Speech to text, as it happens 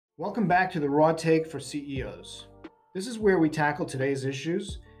Welcome back to the Raw Take for CEOs. This is where we tackle today's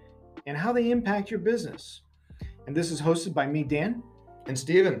issues and how they impact your business. And this is hosted by me, Dan. And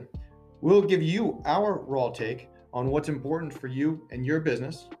Steven, we'll give you our raw take on what's important for you and your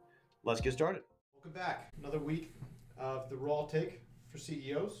business. Let's get started. Welcome back. Another week of the raw take for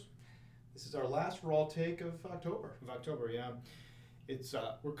CEOs. This is our last raw take of October. Yeah. It's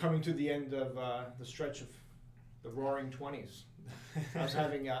we're coming to the end of the stretch of the Roaring 20s. I was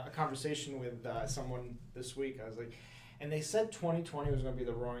having a conversation with someone this week. I was like, and they said 2020 was going to be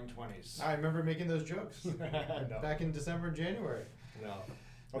the Roaring 20s. I remember making those jokes No. back in December and January. No.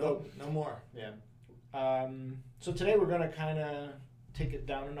 Although, no more. Yeah. So today we're going to kind of take it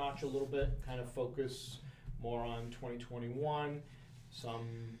down a notch a little bit, kind of focus more on 2021, some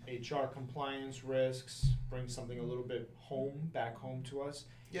HR compliance risks, bring something a little bit back home to us,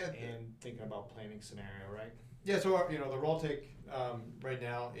 and thinking about planning scenario, right? Yeah, so the raw take right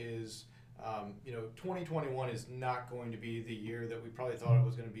now is 2021 is not going to be the year that we probably thought it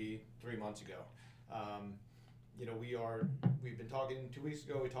was going to be 3 months ago. We've been talking 2 weeks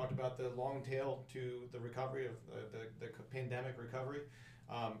ago. We talked about the long tail to the recovery of the pandemic recovery.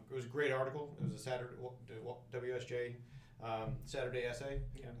 It was a great article. It was a Saturday WSJ Saturday essay.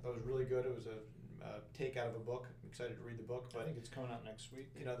 Yeah. That was really good. It was a take out of a book. I'm excited to read the book. But I think it's coming out next week.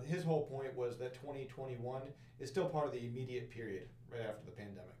 His whole point was that 2021 is still part of the immediate period right after the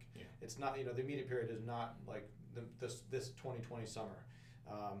pandemic. Yeah. It's not, the immediate period is not like this 2020 summer.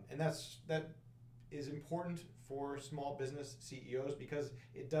 And that is important for small business CEOs because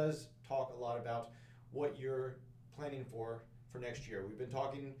it does talk a lot about what you're planning for next year. We've been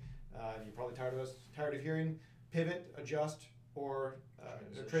talking, and you're probably tired of hearing pivot, adjust, or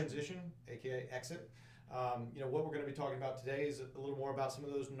transition, aka exit. What we're going to be talking about today is a little more about some of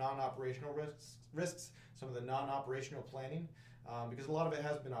those non-operational risks, some of the non-operational planning, because a lot of it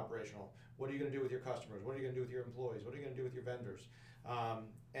has been operational. What are you going to do with your customers? What are you going to do with your employees? What are you going to do with your vendors?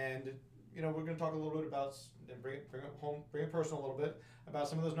 We're going to talk a little bit about, and bring it personal a little bit, about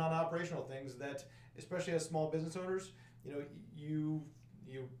some of those non-operational things that, especially as small business owners, you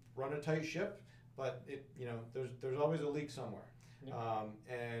run a tight ship, but there's always a leak somewhere. Yeah.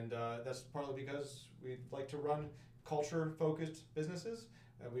 That's partly because we like to run culture-focused businesses.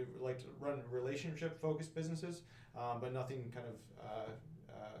 We like to run relationship-focused businesses, but nothing kind of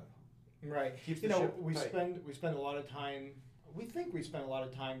right. keeps the ship tight. We spend a lot of time. We think we spend a lot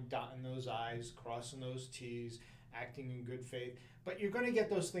of time dotting those I's, crossing those T's, acting in good faith. But you're going to get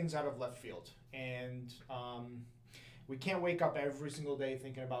those things out of left field, and we can't wake up every single day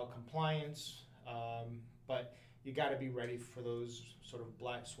thinking about compliance. But you got to be ready for those sort of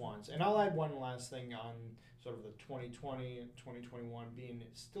black swans. And I'll add one last thing on sort of the 2020 and 2021 being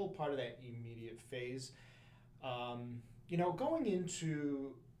still part of that immediate phase. Going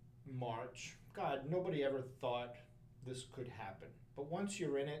into March, God, nobody ever thought this could happen. But once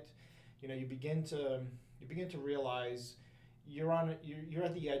you're in it, you begin to realize you're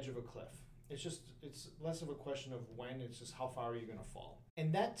at the edge of a cliff. It's less of a question of when, it's just how far are you going to fall.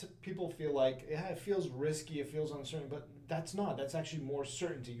 And that people feel like, it feels risky, it feels uncertain, but that's actually more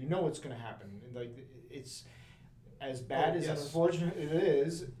certainty. You know what's going to happen. And like, it's as bad as unfortunate it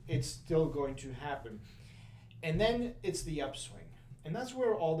is, it's still going to happen. And then it's the upswing. And that's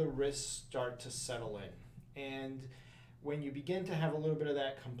where all the risks start to settle in. And when you begin to have a little bit of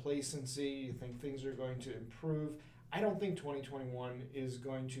that complacency, you think things are going to improve. I don't think 2021 is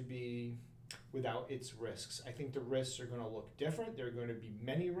going to be without its risks. I think the risks are going to look different. There are going to be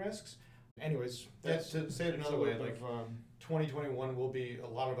many risks. Anyways, to say it another way, 2021 will be a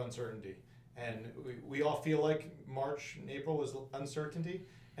lot of uncertainty. And we all feel like March and April was uncertainty,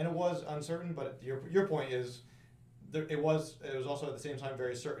 and it was uncertain, but your point is it was also at the same time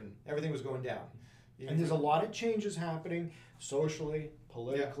very certain. Everything was going down. And there's a lot of changes happening socially,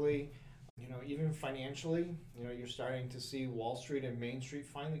 politically, even financially. You're starting to see Wall Street and Main Street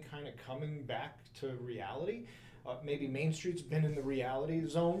finally kind of coming back to reality. Maybe Main Street's been in the reality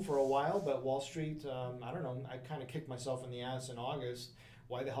zone for a while, but Wall Street, I don't know, I kind of kicked myself in the ass in August.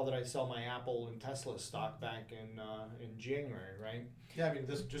 Why the hell did I sell my Apple and Tesla stock back in January, right? Yeah, I mean,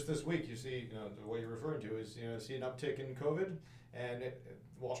 just this week, you see, what you're referring to is, see an uptick in COVID, and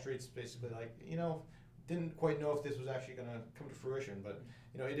Wall Street's basically like, didn't quite know if this was actually going to come to fruition, but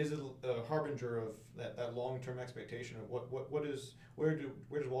it is a harbinger of that long-term expectation of where does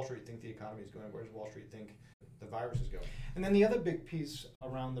Wall Street think the economy is going? Where does Wall Street think the virus is going? And then the other big piece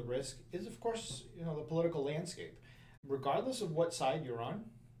around the risk is, of course, the political landscape. Regardless of what side you're on,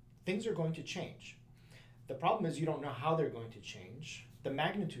 things are going to change. The problem is you don't know how they're going to change, the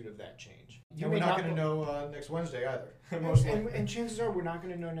magnitude of that change. You And may we're not not going to know next Wednesday either. and chances are we're not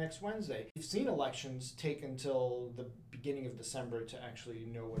going to know next Wednesday. We've seen elections take until the beginning of December to actually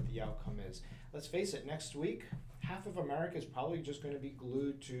know what the outcome is. Let's face it, next week, half of America is probably just going to be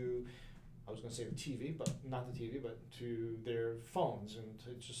glued to, I was going to say the TV, but not the TV, but to their phones, and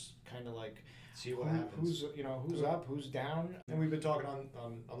to just kind of like see what happens. Who's up, who's down. And we've been talking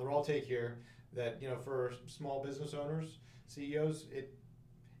on the Raw Take here that, for small business owners, CEOs,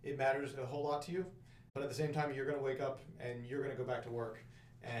 it matters a whole lot to you. But at the same time, you're going to wake up and you're going to go back to work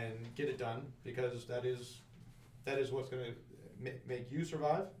and get it done, because that is what's going to make you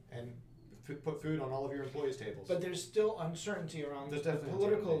survive and put food on all of your employees' tables. But there's still uncertainty around the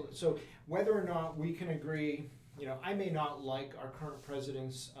political. Uncertainty. So whether or not we can agree, I may not like our current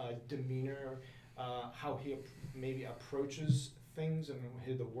president's demeanor, how he maybe approaches things and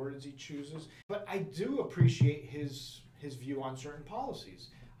the words he chooses, but I do appreciate his view on certain policies.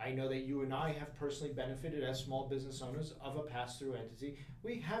 I know that you and I have personally benefited as small business owners of a pass-through entity.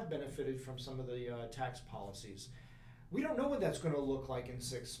 We have benefited from some of the tax policies. We don't know what that's going to look like in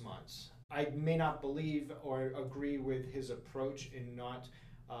 6 months. I may not believe or agree with his approach in not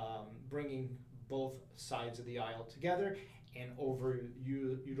bringing both sides of the aisle together and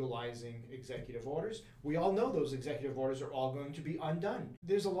utilizing executive orders. We all know those executive orders are all going to be undone.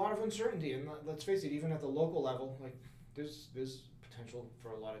 There's a lot of uncertainty, and let's face it, even at the local level, there's potential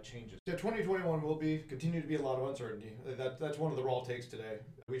for a lot of changes. Yeah, 2021 will continue to be a lot of uncertainty. That's one of the Raw Takes today.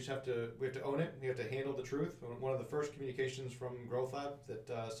 We have to own it. We have to handle the truth. One of the first communications from Growth Lab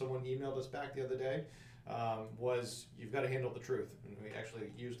that someone emailed us back the other day was, "You've got to handle the truth." And we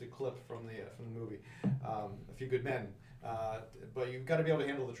actually used a clip from the movie, A Few Good Men. But you've got to be able to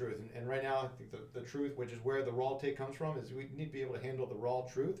handle the truth. And right now, I think the truth, which is where the Raw Take comes from, is we need to be able to handle the raw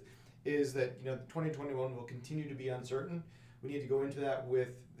truth. Is that 2021 will continue to be uncertain. We need to go into that with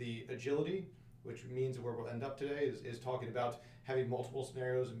the agility, which means where we'll end up today is talking about having multiple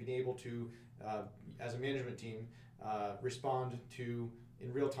scenarios and being able to, as a management team, respond to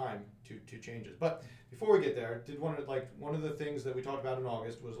in real time to changes. But before we get there, one of the things that we talked about in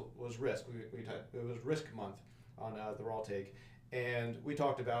August was risk. It was Risk Month on the Raw Take, and we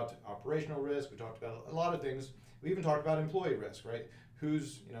talked about operational risk. We talked about a lot of things. We even talked about employee risk, right?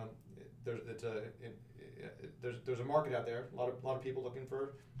 Who's there's a market out there. A lot of people looking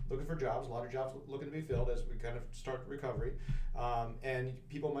for jobs. A lot of jobs looking to be filled as we kind of start recovery, and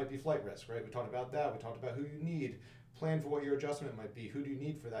people might be flight risk, right? We talked about that. We talked about who you need. Plan for what your adjustment might be. Who do you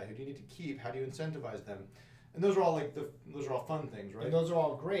need for that? Who do you need to keep? How do you incentivize them? And those are all those are all fun things, right? And those are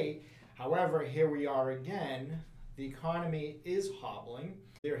all great. However, here we are again. The economy is hobbling.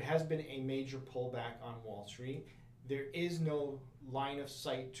 There has been a major pullback on Wall Street. There is no line of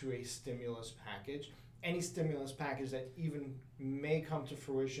sight to a stimulus package. Any stimulus package that even may come to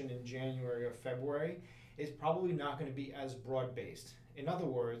fruition in January or February is probably not going to be as broad-based. In other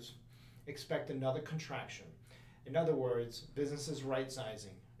words, expect another contraction. In other words, businesses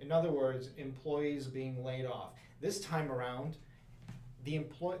right-sizing. In other words, employees being laid off. This time around, the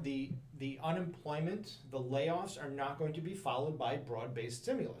unemployment, the layoffs are not going to be followed by broad-based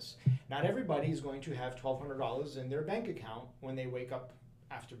stimulus. Not everybody is going to have $1,200 in their bank account when they wake up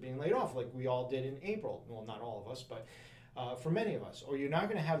after being laid off, like we all did in April. Well, not all of us, but for many of us. Or you're not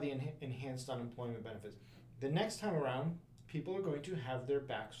going to have the enhanced unemployment benefits. The next time around, people are going to have their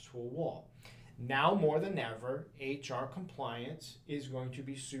backs to a wall. Now more than ever, HR compliance is going to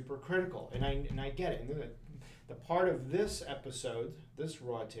be super critical, and I get it. And the part of this episode, this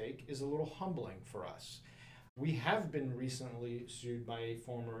Raw Take, is a little humbling for us. We have been recently sued by a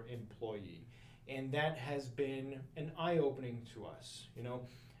former employee, and that has been an eye-opening to us.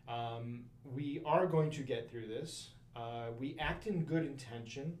 We are going to get through this. We act in good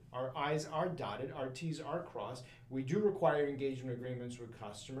intention. Our I's are dotted, our T's are crossed. We do require engagement agreements with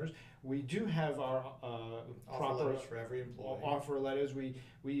customers. We do have our offer letters for every employee. Offer letters. We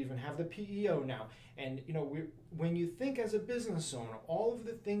even have the PEO now. And when you think as a business owner, all of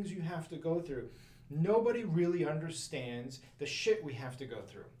the things you have to go through, nobody really understands the shit we have to go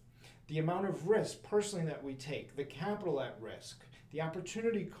through. The amount of risk personally that we take, the capital at risk, the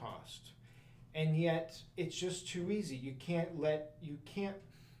opportunity cost. And yet it's just too easy. You can't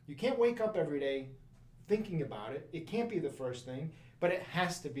wake up every day thinking about it. It can't be the first thing, but it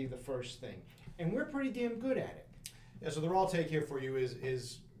has to be the first thing. And we're pretty damn good at it. Yeah, so the Raw Take here for you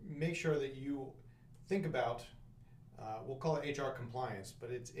is make sure that you think about, we'll call it HR compliance, but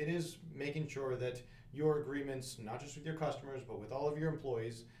it is making sure that your agreements, not just with your customers, but with all of your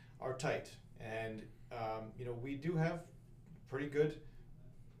employees, are tight. And we do have pretty good.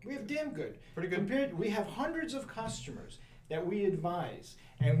 We have damn good. Pretty good. We have hundreds of customers that we advise.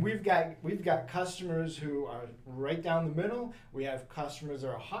 And we've got customers who are right down the middle. We have customers that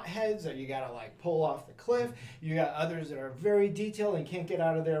are hotheads that you gotta like pull off the cliff. You got others that are very detailed and can't get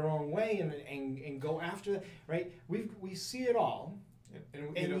out of their own way and go after it, right? We see it all,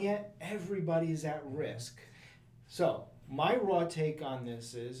 and yet everybody is at risk. So my raw take on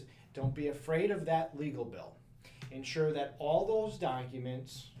this is, don't be afraid of that legal bill. Ensure that all those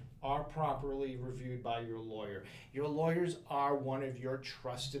documents are properly reviewed by your lawyer. Your lawyers are one of your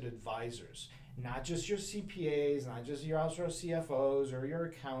trusted advisors, not just your CPAs, not just your outsourced CFOs or your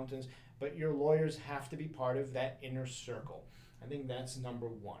accountants, but your lawyers have to be part of that inner circle. I think that's number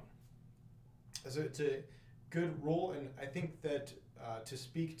one. So it's a good rule, and I think that to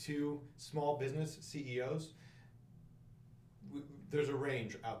speak to small business CEOs, there's a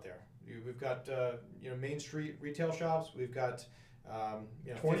range out there. We've got Main Street retail shops. We've got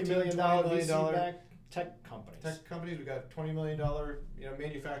 $20 million VC-backed tech companies. We've got $20 million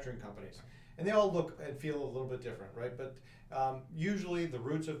manufacturing companies, and they all look and feel a little bit different, right? But usually the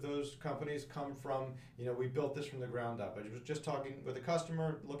roots of those companies come from we built this from the ground up. I was just talking with a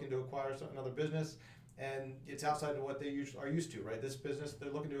customer looking to acquire another business, and it's outside of what they are used to, right? This business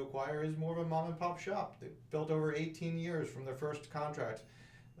they're looking to acquire is more of a mom and pop shop. They built over 18 years from their first contract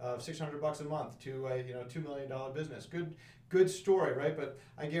of $600 a month to a $2 million business. Good story, right? But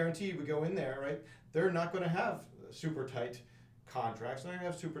I guarantee you, we go in there, right? They're not going to have super tight contracts. They're going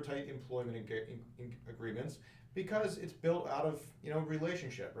to have super tight employment agreements because it's built out of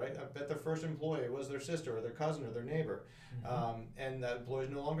relationship, right? I bet their first employee was their sister or their cousin or their neighbor, and that employee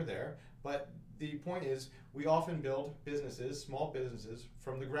is no longer there. But the point is, we often build businesses, small businesses,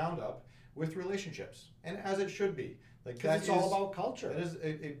 from the ground up with relationships, and as it should be. Because it's all about culture. That is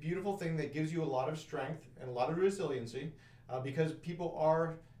a beautiful thing that gives you a lot of strength and a lot of resiliency because people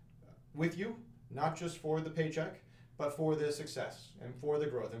are with you, not just for the paycheck, but for the success and for the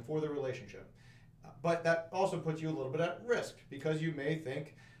growth and for the relationship. But that also puts you a little bit at risk because you may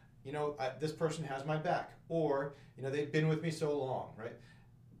think, this person has my back, or, they've been with me so long, right?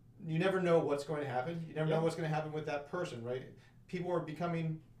 You never know what's going to happen. You never know what's going to happen with that person, right? People are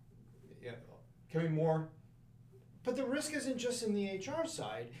becoming more. But the risk isn't just in the HR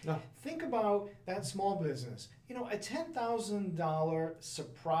side. No. Think about that small business. A $10,000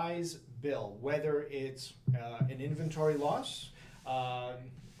 surprise bill, whether it's an inventory loss,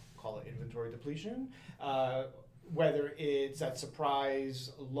 call it inventory depletion, whether it's that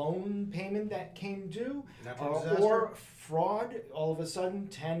surprise loan payment that came due, or fraud, all of a sudden,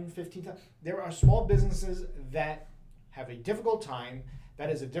 10, 15 times. There are small businesses that have a difficult time. That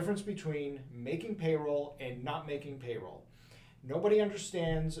is a difference between making payroll and not making payroll. Nobody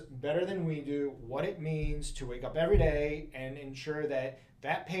understands better than we do what it means to wake up every day and ensure that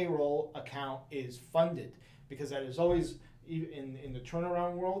that payroll account is funded, because that is always, in the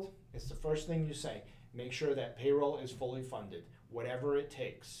turnaround world, it's the first thing you say. Make sure that payroll is fully funded, whatever it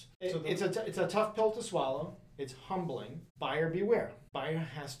takes. It's a tough pill to swallow. It's humbling. Buyer beware. Buyer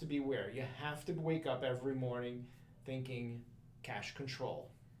has to beware. You have to wake up every morning thinking cash control,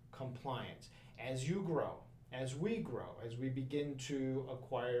 compliance. As you grow, as we grow, as we begin to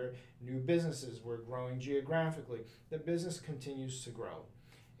acquire new businesses, we're growing geographically, the business continues to grow.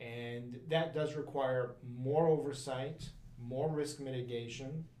 And that does require more oversight, more risk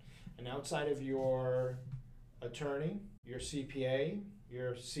mitigation. And outside of your attorney, your CPA,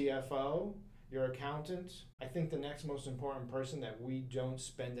 your CFO, your accountant, I think the next most important person that we don't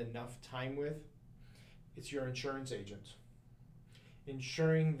spend enough time with, it's your insurance agent.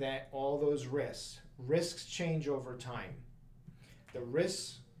 Ensuring that all those risks change over time. The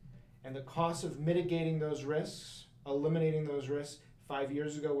risks and the cost of mitigating those risks, eliminating those risks 5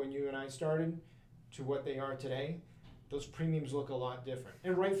 years ago when you and I started to what they are today, those premiums look a lot different.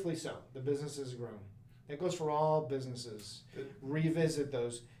 And rightfully so. The business has grown. That goes for all businesses. Revisit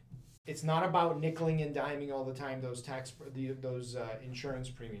those. It's not about nickeling and diming all the time those insurance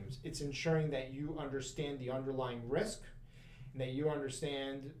premiums. It's ensuring that you understand the underlying risk, and that you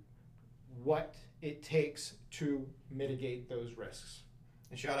understand what it takes to mitigate those risks.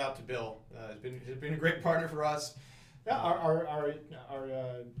 And shout out to Bill. He's been a great partner for us. Yeah, our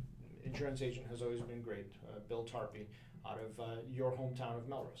insurance agent has always been great. Bill Tarpey, out of your hometown of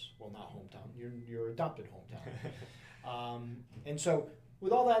Melrose. Well, not hometown, your adopted hometown. And so,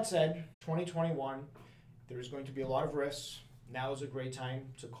 with all that said, 2021, there's going to be a lot of risks. Now is a great time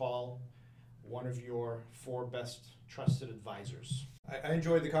to call one of your 4 best trusted advisors. I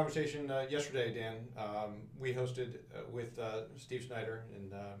enjoyed the conversation yesterday, Dan. We hosted with Steve Snyder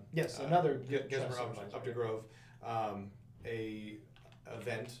and another Gizmer up to Grove, a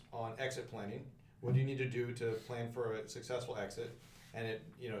event on exit planning What do you need to do to plan for a successful exit? And it,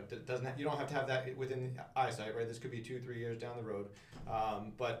 it doesn't. You don't have to have that within eyesight, right? This could be 2-3 years down the road.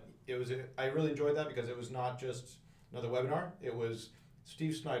 But it was. I really enjoyed that because it was not just another webinar. It was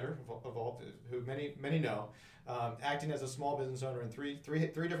Steve Snyder, who many know, acting as a small business owner in three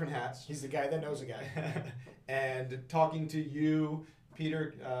different hats. He's the guy that knows a guy. And talking to you,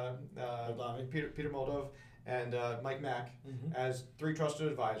 Peter Moldov, and Mike Mack, as three trusted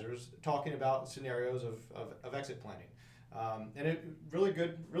advisors, talking about scenarios of exit planning. And it really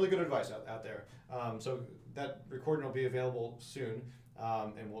good advice out there. So that recording will be available soon,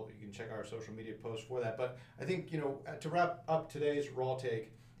 and you can check our social media posts for that. But I think to wrap up today's raw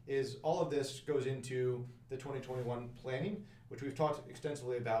take is all of this goes into the 2021 planning, which we've talked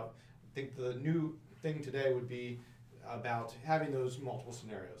extensively about. I think the new thing today would be about having those multiple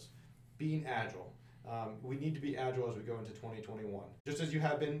scenarios, being agile. We need to be agile as we go into 2021, just as you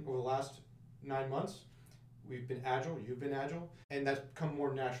have been over the last 9 months. We've been agile, you've been agile, and that's come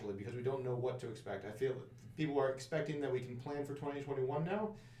more naturally because we don't know what to expect. I feel people are expecting that we can plan for 2021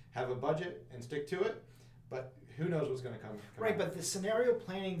 now, have a budget and stick to it, but who knows what's going to come Right, out. but the scenario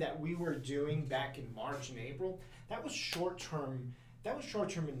planning that we were doing back in March and April, that was short-term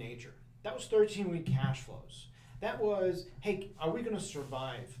in nature. That was 13-week cash flows. That was, hey, are we going to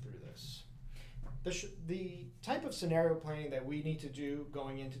survive through this? The type of scenario planning that we need to do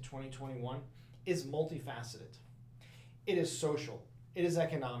going into 2021 is multifaceted. It is social, it is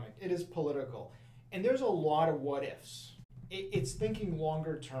economic, it is political, and there's a lot of what ifs. It's thinking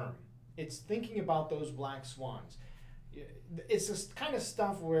longer term. It's thinking about those black swans. It's this kind of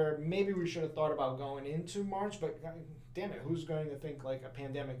stuff where maybe we should have thought about going into March, but damn it, who's going to think like a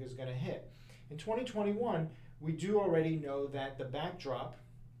pandemic is going to hit? In 2021, we do already know that the backdrop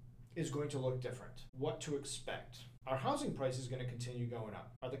is going to look different. What to expect? Our housing price is going to continue going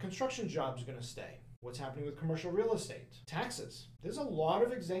up. Are the construction jobs going to stay? What's happening with commercial real estate? Taxes. There's a lot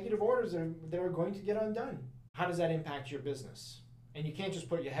of executive orders that are going to get undone. How does that impact your business? And you can't just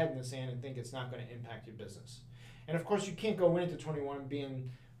put your head in the sand and think it's not going to impact your business. And of course, you can't go into 21 being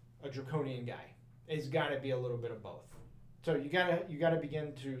a draconian guy. It's got to be a little bit of both. So you gotta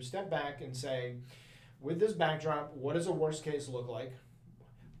begin to step back and say, with this backdrop, what does a worst case look like?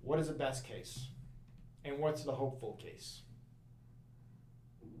 What is a best case? And what's the hopeful case?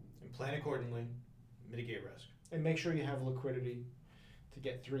 And plan accordingly, mitigate risk. And make sure you have liquidity to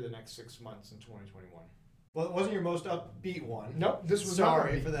get through the next 6 months in 2021. Well, it wasn't your most upbeat one. Nope, this was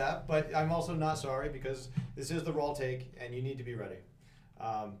sorry not for that, but I'm also not sorry because this is the raw take and you need to be ready.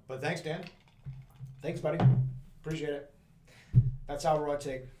 But thanks, Dan. Thanks, buddy. Appreciate it. That's our raw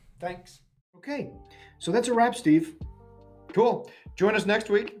take. Thanks. Okay, so that's a wrap, Steve. Cool. Join us next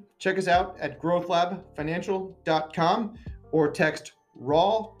week. Check us out at growthlabfinancial.com or text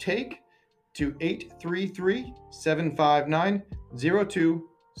raw take to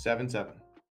 833-759-0277.